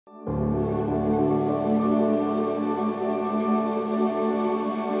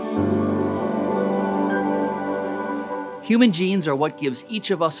Human genes are what gives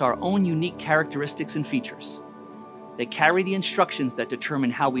each of us our own unique characteristics and features. They carry the instructions that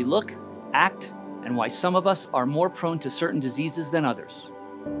determine how we look, act, and why some of us are more prone to certain diseases than others.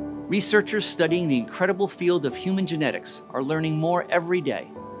 Researchers studying the incredible field of human genetics are learning more every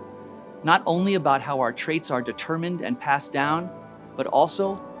day, not only about how our traits are determined and passed down, but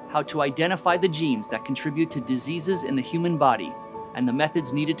also how to identify the genes that contribute to diseases in the human body and the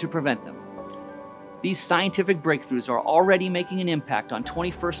methods needed to prevent them. These scientific breakthroughs are already making an impact on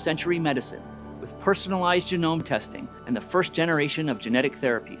 21st century medicine with personalized genome testing and the first generation of genetic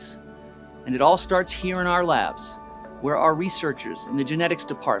therapies. And it all starts here in our labs, where our researchers in the genetics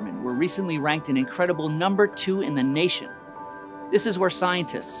department were recently ranked an incredible #2 in the nation. This is where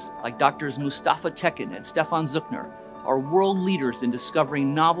scientists like Drs. Mustafa Tekin and Stefan Zuckner are world leaders in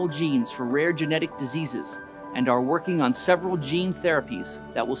discovering novel genes for rare genetic diseases and are working on several gene therapies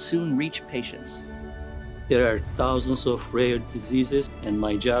that will soon reach patients. There are thousands of rare diseases, and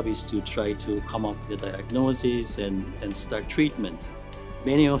my job is to try to come up with a diagnosis and start treatment.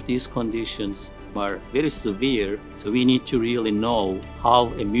 Many of these conditions are very severe, so we need to really know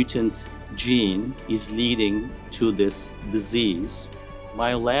how a mutant gene is leading to this disease.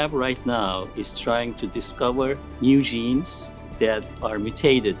 My lab right now is trying to discover new genes that are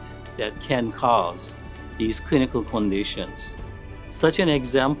mutated that can cause these clinical conditions. Such an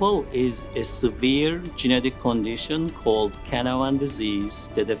example is a severe genetic condition called Canavan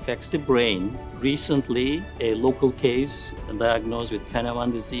disease that affects the brain. Recently, a local case diagnosed with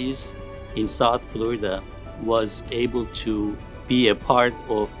Canavan disease in South Florida was able to be a part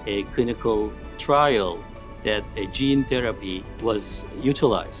of a clinical trial that a gene therapy was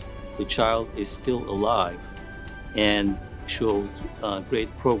utilized. The child is still alive and showed great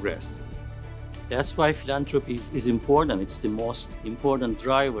progress. That's why philanthropy is important. It's the most important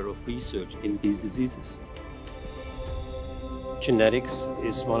driver of research in these diseases. Genetics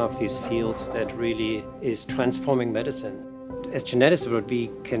is one of these fields that really is transforming medicine. As geneticists, what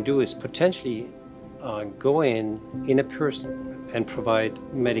we can do is potentially go in a person and provide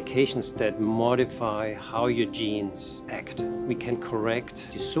medications that modify how your genes act. We can correct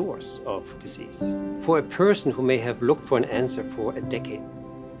the source of disease. For a person who may have looked for an answer for a decade,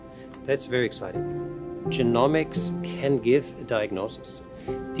 that's very exciting. Genomics can give a diagnosis.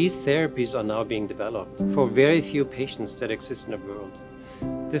 These therapies are now being developed for very few patients that exist in the world.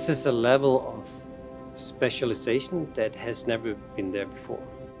 This is a level of specialization that has never been there before.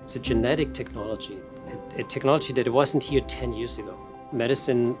 It's a genetic technology, a technology that wasn't here 10 years ago.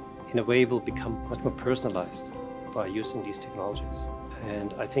 Medicine, in a way, will become much more personalized by using these technologies.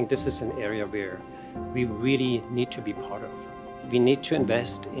 And I think this is an area where we really need to be part of. We need to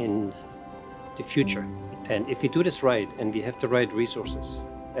invest in the future. And if we do this right, and we have the right resources,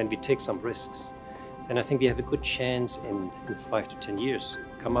 and we take some risks, then I think we have a good chance in 5 to 10 years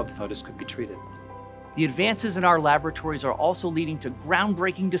to come up with how this could be treated. The advances in our laboratories are also leading to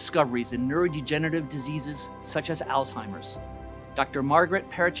groundbreaking discoveries in neurodegenerative diseases such as Alzheimer's. Dr. Margaret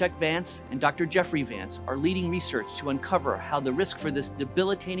Parachek-Vance and Dr. Jeffrey Vance are leading research to uncover how the risk for this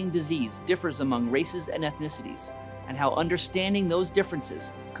debilitating disease differs among races and ethnicities, and how understanding those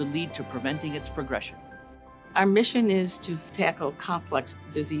differences could lead to preventing its progression. Our mission is to tackle complex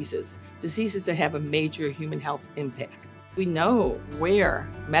diseases that have a major human health impact. We know where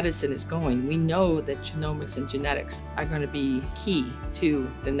medicine is going. We know that genomics and genetics are going to be key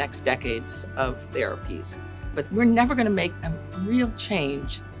to the next decades of therapies. But we're never going to make a real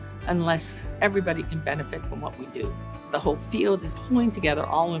change unless everybody can benefit from what we do. The whole field is pulling together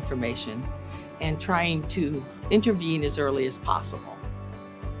all information and trying to intervene as early as possible.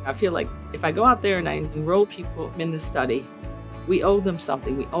 I feel like if I go out there and I enroll people in this study, we owe them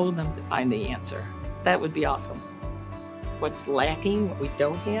something. We owe them to find the answer. That would be awesome. What's lacking, what we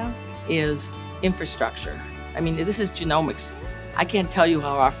don't have, is infrastructure. I mean, this is genomics. I can't tell you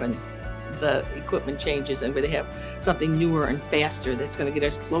how often the equipment changes and where they have something newer and faster that's going to get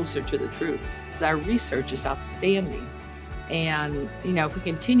us closer to the truth. Our research is outstanding. And, you know, if we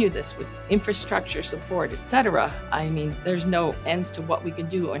continue this with infrastructure support, et cetera, I mean, there's no ends to what we can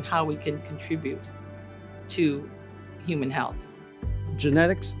do and how we can contribute to human health.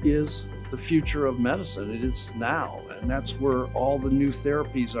 Genetics is the future of medicine. It is now, and that's where all the new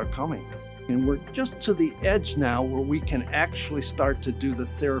therapies are coming. And we're just to the edge now where we can actually start to do the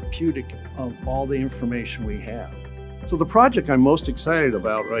therapeutic of all the information we have. So the project I'm most excited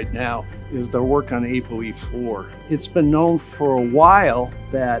about right now is the work on ApoE4. It's been known for a while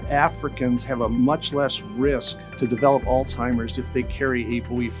that Africans have a much less risk to develop Alzheimer's if they carry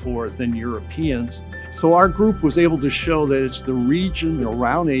ApoE4 than Europeans. So our group was able to show that it's the region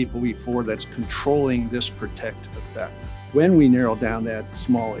around ApoE4 that's controlling this protective effect. When we narrow down that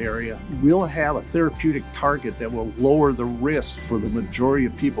small area, we'll have a therapeutic target that will lower the risk for the majority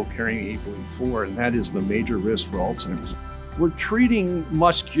of people carrying ApoE4, and that is the major risk for Alzheimer's. We're treating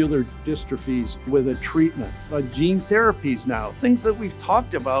muscular dystrophies with a treatment, gene therapies now, things that we've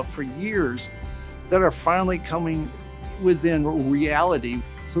talked about for years that are finally coming within reality.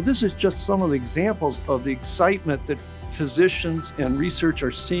 So this is just some of the examples of the excitement that physicians and research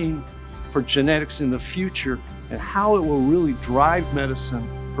are seeing for genetics in the future, and how it will really drive medicine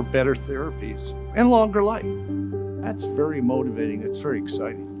for better therapies and longer life. That's very motivating. It's very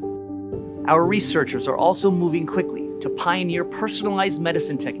exciting. Our researchers are also moving quickly to pioneer personalized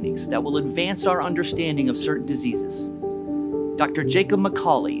medicine techniques that will advance our understanding of certain diseases. Dr. Jacob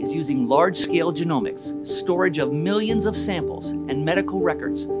Macaulay is using large-scale genomics, storage of millions of samples, and medical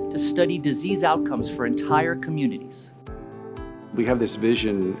records to study disease outcomes for entire communities. We have this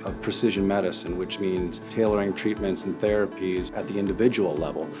vision of precision medicine, which means tailoring treatments and therapies at the individual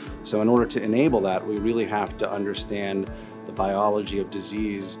level. So in order to enable that, we really have to understand the biology of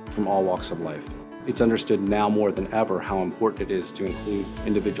disease from all walks of life. It's understood now more than ever how important it is to include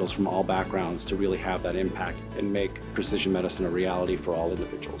individuals from all backgrounds to really have that impact and make precision medicine a reality for all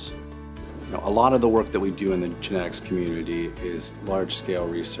individuals. A lot of the work that we do in the genetics community is large-scale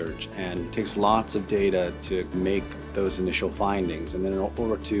research and takes lots of data to make those initial findings. And then in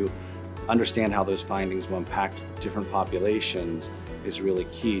order to understand how those findings will impact different populations is really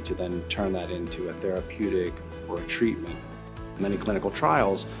key to then turn that into a therapeutic or a treatment. Many clinical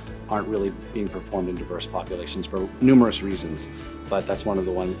trials aren't really being performed in diverse populations for numerous reasons, but that's one of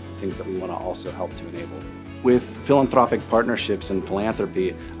the things that we want to also help to enable. With philanthropic partnerships and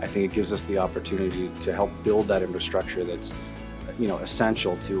philanthropy, I think it gives us the opportunity to help build that infrastructure that's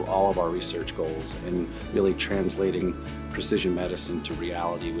essential to all of our research goals and really translating precision medicine to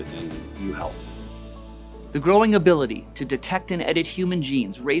reality within UHealth. The growing ability to detect and edit human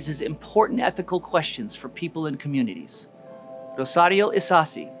genes raises important ethical questions for people and communities. Rosario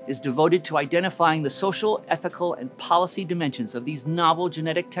Isasi is devoted to identifying the social, ethical, and policy dimensions of these novel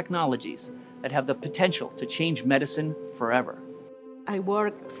genetic technologies that have the potential to change medicine forever. I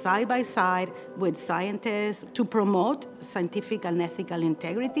work side by side with scientists to promote scientific and ethical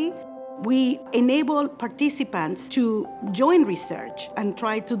integrity. We enable participants to join research and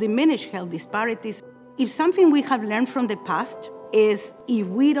try to diminish health disparities. If something we have learned from the past is if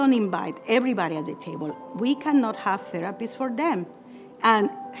we don't invite everybody at the table, we cannot have therapies for them. And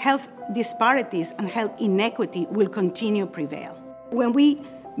health disparities and health inequity will continue to prevail. When we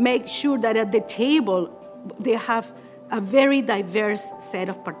make sure that at the table they have a very diverse set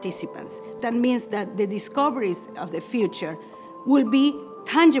of participants, that means that the discoveries of the future will be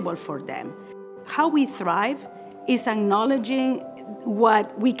tangible for them. How we thrive is acknowledging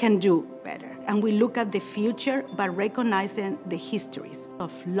what we can do better. And we look at the future by recognizing the histories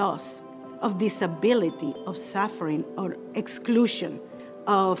of loss, of disability, of suffering, or exclusion,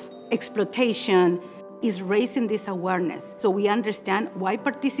 of exploitation, is raising this awareness. So we understand why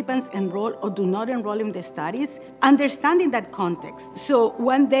participants enroll or do not enroll in the studies, understanding that context. So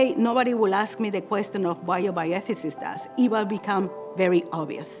one day, nobody will ask me the question of why a bioethicist does. It will become very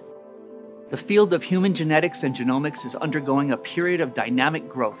obvious. The field of human genetics and genomics is undergoing a period of dynamic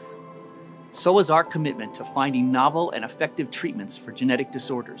growth. So is our commitment to finding novel and effective treatments for genetic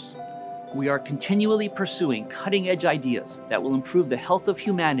disorders. We are continually pursuing cutting-edge ideas that will improve the health of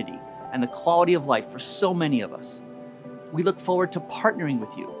humanity and the quality of life for so many of us. We look forward to partnering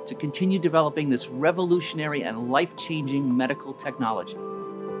with you to continue developing this revolutionary and life-changing medical technology.